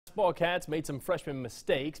Cats made some freshman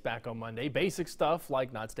mistakes back on Monday. Basic stuff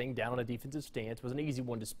like not staying down on a defensive stance was an easy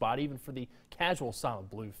one to spot, even for the casual Silent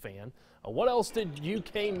Blue fan. What else did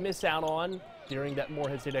UK miss out on during that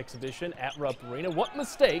Morehead State exhibition at Rupp Arena? What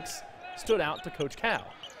mistakes stood out to Coach Cal?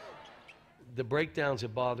 The breakdowns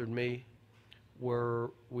that bothered me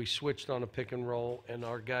were we switched on a pick and roll and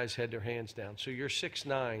our guys had their hands down. So you're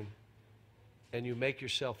 6'9", and you make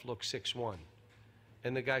yourself look 6'1".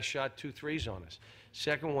 And the guy shot 2 threes on us.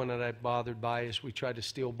 Second one that I'm bothered by is we tried to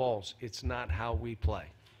steal balls. It's not how we play.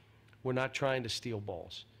 We're not trying to steal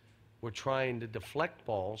balls. We're trying to deflect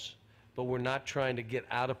balls, but we're not trying to get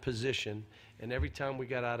out of position. And every time we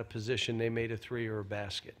got out of position, they made a three or a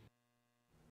basket.